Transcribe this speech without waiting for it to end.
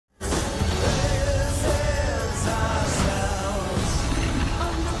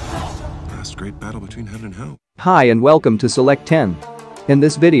great battle between heaven and hell. Hi and welcome to Select 10. In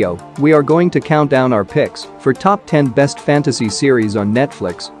this video, we are going to count down our picks for top 10 best fantasy series on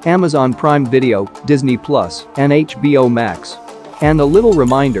Netflix, Amazon Prime Video, Disney+, and HBO Max. And a little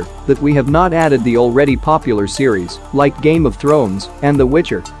reminder that we have not added the already popular series like Game of Thrones and The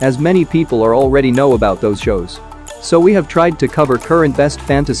Witcher, as many people already know about those shows. So we have tried to cover current best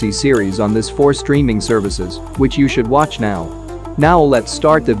fantasy series on these 4 streaming services, which you should watch now. Now let's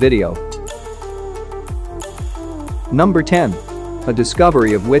start the video. Number 10. A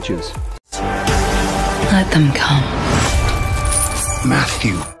Discovery of Witches. Let them come.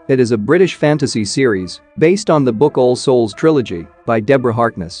 Matthew. It is a British fantasy series based on the book All Souls trilogy by Deborah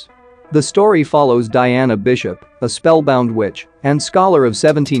Harkness. The story follows Diana Bishop, a spellbound witch and scholar of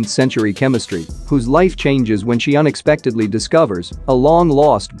 17th century chemistry, whose life changes when she unexpectedly discovers a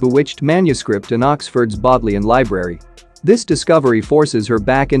long-lost bewitched manuscript in Oxford's Bodleian Library. This discovery forces her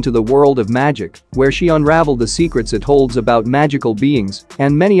back into the world of magic, where she unravels the secrets it holds about magical beings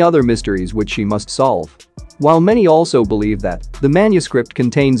and many other mysteries which she must solve. While many also believe that the manuscript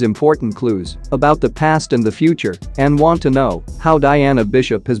contains important clues about the past and the future and want to know how Diana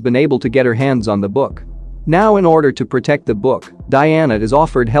Bishop has been able to get her hands on the book. Now, in order to protect the book, Diana is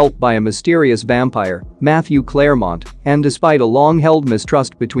offered help by a mysterious vampire, Matthew Claremont, and despite a long-held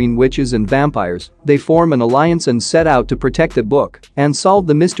mistrust between witches and vampires, they form an alliance and set out to protect the book and solve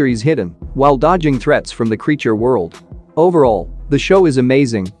the mysteries hidden while dodging threats from the creature world. Overall, the show is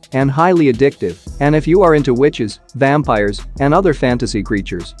amazing and highly addictive, and if you are into witches, vampires, and other fantasy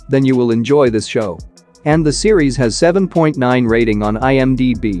creatures, then you will enjoy this show. And the series has 7.9 rating on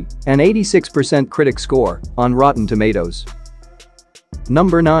IMDb and 86% critic score on Rotten Tomatoes.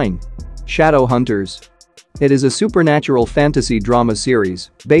 Number 9. Shadowhunters. It is a supernatural fantasy drama series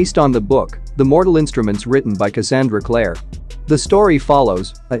based on the book The Mortal Instruments written by Cassandra Clare. The story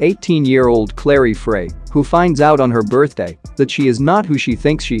follows an 18-year-old Clary Frey who finds out on her birthday that she is not who she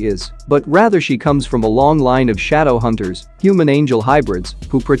thinks she is, but rather she comes from a long line of shadow hunters, human-angel hybrids,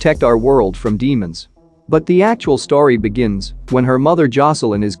 who protect our world from demons. But the actual story begins when her mother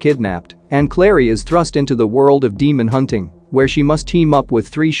Jocelyn is kidnapped and Clary is thrust into the world of demon hunting, where she must team up with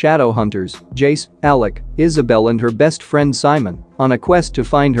 3 shadow hunters, Jace, Alec, Isabel and her best friend Simon, on a quest to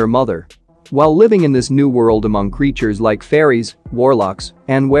find her mother. While living in this new world among creatures like fairies, warlocks,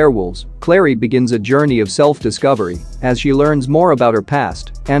 and werewolves, Clary begins a journey of self-discovery as she learns more about her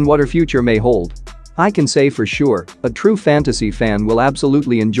past and what her future may hold. I can say for sure, a true fantasy fan will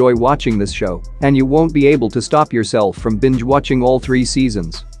absolutely enjoy watching this show, and you won't be able to stop yourself from binge-watching all 3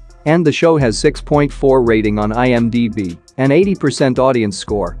 seasons. And the show has 6.4 rating on IMDb and 80% audience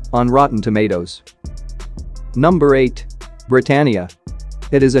score on Rotten Tomatoes. Number 8. Britannia.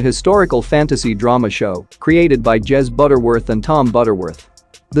 It is a historical fantasy drama show created by Jez Butterworth and Tom Butterworth.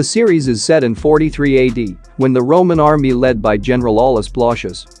 The series is set in 43 AD, when the Roman army led by General Aulus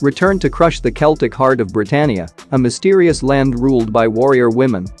Plautius returned to crush the Celtic heart of Britannia, a mysterious land ruled by warrior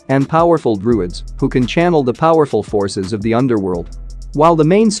women and powerful druids who can channel the powerful forces of the underworld. While the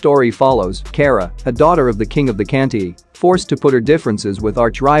main story follows Cara, a daughter of the king of the Cantii, forced to put her differences with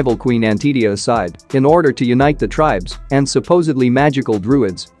arch-rival Queen Antidia aside in order to unite the tribes and supposedly magical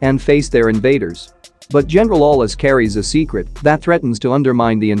druids and face their invaders. But General Aulus carries a secret that threatens to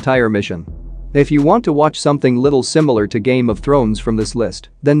undermine the entire mission. If you want to watch something little similar to Game of Thrones from this list,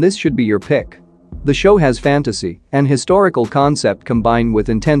 then this should be your pick. The show has fantasy and historical concept combined with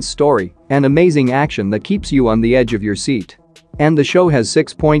intense story and amazing action that keeps you on the edge of your seat. And the show has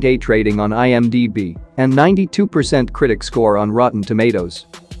 6.8 rating on IMDb and 92% critic score on Rotten Tomatoes.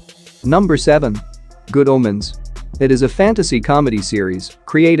 Number 7. Good Omens. It is a fantasy comedy series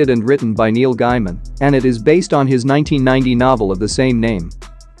created and written by Neil Gaiman, and it is based on his 1990 novel of the same name.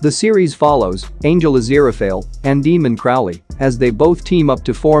 The series follows Angel Aziraphale and Demon Crowley as they both team up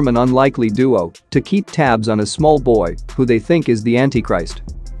to form an unlikely duo to keep tabs on a small boy who they think is the Antichrist.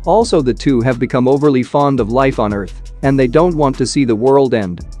 Also, the two have become overly fond of life on Earth, and they don't want to see the world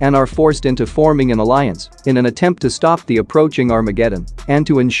end and are forced into forming an alliance in an attempt to stop the approaching Armageddon and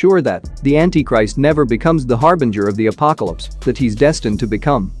to ensure that the Antichrist never becomes the harbinger of the apocalypse that he's destined to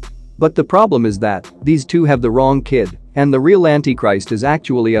become. But the problem is that these two have the wrong kid, and the real Antichrist is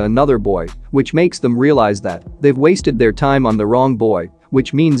actually another boy, which makes them realize that they've wasted their time on the wrong boy,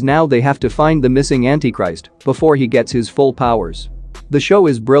 which means now they have to find the missing Antichrist before he gets his full powers. The show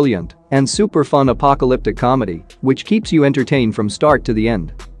is brilliant and super fun apocalyptic comedy, which keeps you entertained from start to the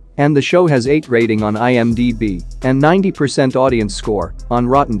end. And the show has 8 rating on IMDb and 90% audience score on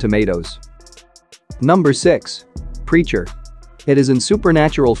Rotten Tomatoes. Number 6. Preacher. It is a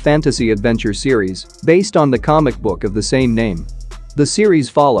supernatural fantasy adventure series based on the comic book of the same name. The series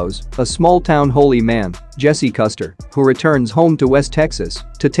follows a small-town holy man, Jesse Custer, who returns home to West Texas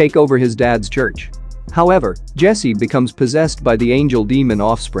to take over his dad's church. However, Jesse becomes possessed by the angel demon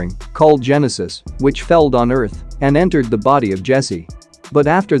offspring, called Genesis, which fell on Earth and entered the body of Jesse. But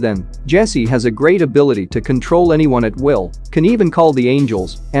after then, Jesse has a great ability to control anyone at will, can even call the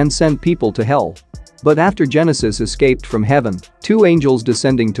angels and send people to hell. But after Genesis escaped from heaven, two angels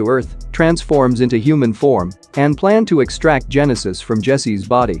descending to Earth transforms into human form and plan to extract Genesis from Jesse's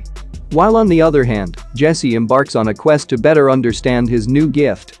body. While on the other hand, Jesse embarks on a quest to better understand his new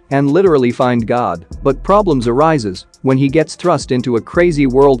gift and literally find God, but problems arises when he gets thrust into a crazy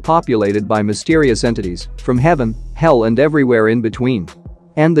world populated by mysterious entities from heaven, hell and everywhere in between.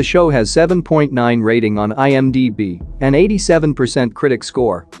 And the show has 7.9 rating on IMDb and 87% critic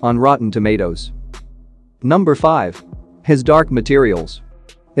score on Rotten Tomatoes. Number 5. His Dark Materials.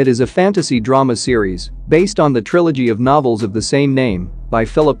 It is a fantasy drama series based on the trilogy of novels of the same name by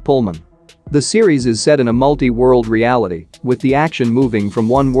Philip Pullman. The series is set in a multi-world reality, with the action moving from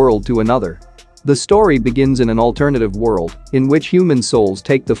one world to another. The story begins in an alternative world in which human souls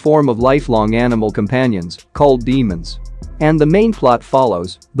take the form of lifelong animal companions called demons. And the main plot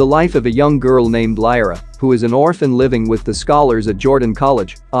follows the life of a young girl named Lyra, who is an orphan living with the scholars at Jordan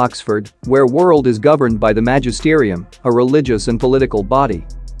College, Oxford, where world is governed by the magisterium, a religious and political body.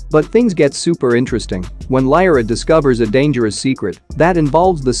 But things get super interesting when Lyra discovers a dangerous secret that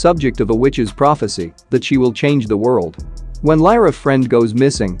involves the subject of a witch's prophecy that she will change the world. When Lyra's friend goes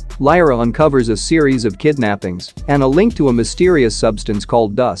missing, Lyra uncovers a series of kidnappings and a link to a mysterious substance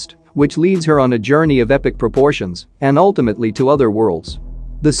called dust, which leads her on a journey of epic proportions and ultimately to other worlds.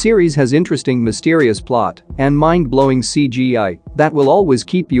 The series has interesting mysterious plot and mind-blowing CGI that will always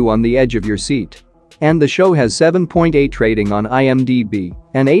keep you on the edge of your seat. And the show has 7.8 rating on IMDb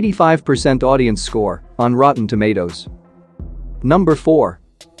and 85% audience score on Rotten Tomatoes. Number 4.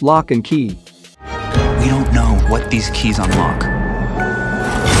 Lock and Key. We don't know what these keys unlock.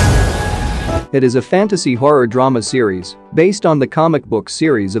 It is a fantasy horror drama series based on the comic book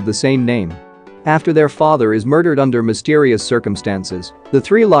series of the same name. After their father is murdered under mysterious circumstances, the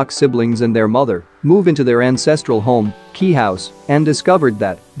three Locke siblings and their mother move into their ancestral home, Key House, and discovered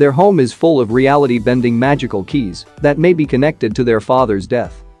that their home is full of reality-bending magical keys that may be connected to their father's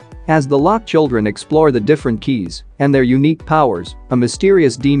death. As the Locke children explore the different keys and their unique powers, a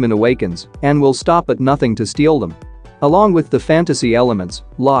mysterious demon awakens and will stop at nothing to steal them. Along with the fantasy elements,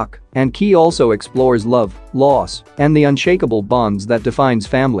 Lock and Key also explores love, loss, and the unshakable bonds that defines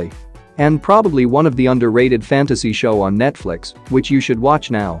family. And probably one of the underrated fantasy show on Netflix, which you should watch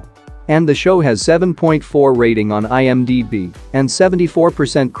now. And the show has 7.4 rating on IMDb and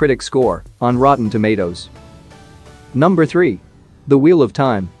 74% critic score on Rotten Tomatoes. Number 3. The Wheel of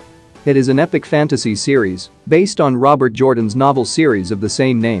Time. It is an epic fantasy series based on Robert Jordan's novel series of the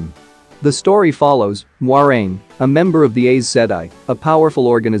same name. The story follows Moiraine, a member of the Aes Sedai, a powerful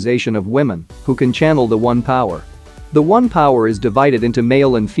organization of women who can channel the One Power. The One Power is divided into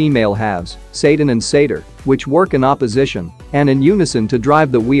male and female halves, Satan and Satyr, which work in opposition and in unison to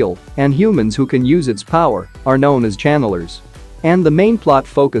drive the wheel, and humans who can use its power are known as channelers. And the main plot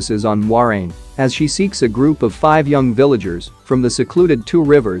focuses on Moiraine as she seeks a group of 5 young villagers from the secluded 2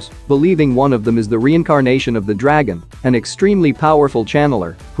 rivers, believing one of them is the reincarnation of the dragon, an extremely powerful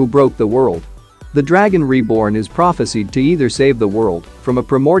channeler who broke the world. The dragon reborn is prophesied to either save the world from a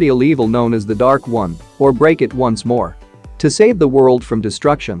primordial evil known as the Dark One or break it once more. To save the world from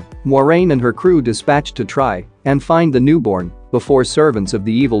destruction, Moiraine and her crew dispatched to try and find the newborn before servants of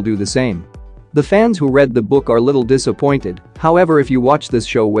the evil do the same. The fans who read the book are little disappointed, however if you watch this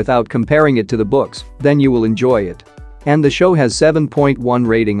show without comparing it to the books, then you will enjoy it. And the show has 7.1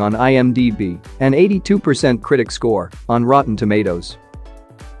 rating on IMDb and 82% critic score on Rotten Tomatoes.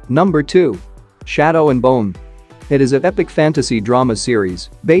 Number 2. Shadow and Bone. It is an epic fantasy drama series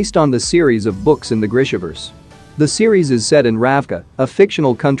based on the series of books in the Grishaverse. The series is set in Ravka, a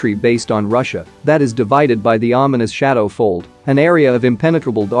fictional country based on Russia that is divided by the ominous Shadow Fold, an area of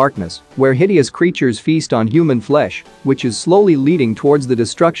impenetrable darkness where hideous creatures feast on human flesh, which is slowly leading towards the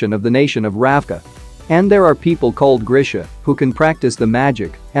destruction of the nation of Ravka. And there are people called Grisha who can practice the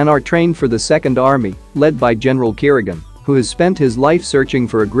magic and are trained for the Second Army, led by General Kirigan, who has spent his life searching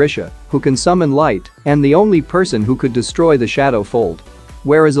for a Grisha who can summon light and the only person who could destroy the Shadow Fold.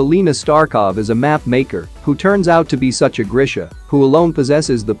 Whereas Alina Starkov is a map maker who turns out to be such a Grisha who alone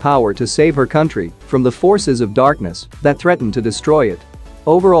possesses the power to save her country from the forces of darkness that threaten to destroy it.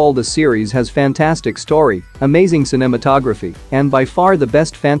 Overall, the series has fantastic story, amazing cinematography, and by far the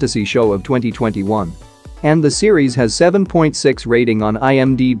best fantasy show of 2021. And the series has 7.6 rating on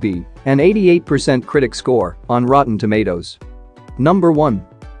IMDb and 88% critic score on Rotten Tomatoes. Number 1.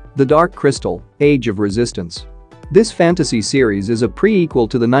 The Dark Crystal: Age of Resistance. This fantasy series is a prequel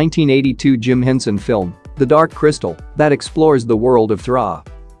to the 1982 Jim Henson film, The Dark Crystal, that explores the world of Thra.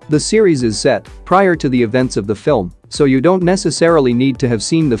 The series is set prior to the events of the film, so you don't necessarily need to have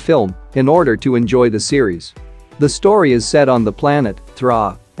seen the film in order to enjoy the series. The story is set on the planet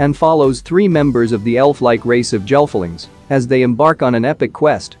Thra and follows 3 members of the elf-like race of Gelflings as they embark on an epic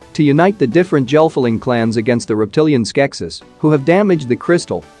quest to unite the different Gelfling clans against the reptilian Skeksis, who have damaged the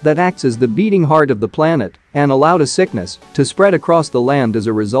crystal that acts as the beating heart of the planet and allowed a sickness to spread across the land as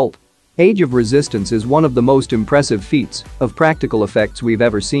a result. Age of Resistance is one of the most impressive feats of practical effects we've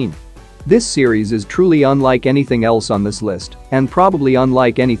ever seen. This series is truly unlike anything else on this list and probably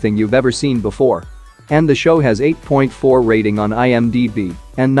unlike anything you've ever seen before. And the show has 8.4 rating on IMDb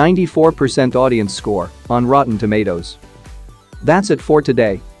and 94% audience score on Rotten Tomatoes. That's it for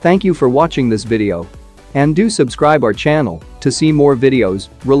today. Thank you for watching this video. And do subscribe our channel to see more videos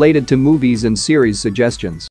related to movies and series suggestions.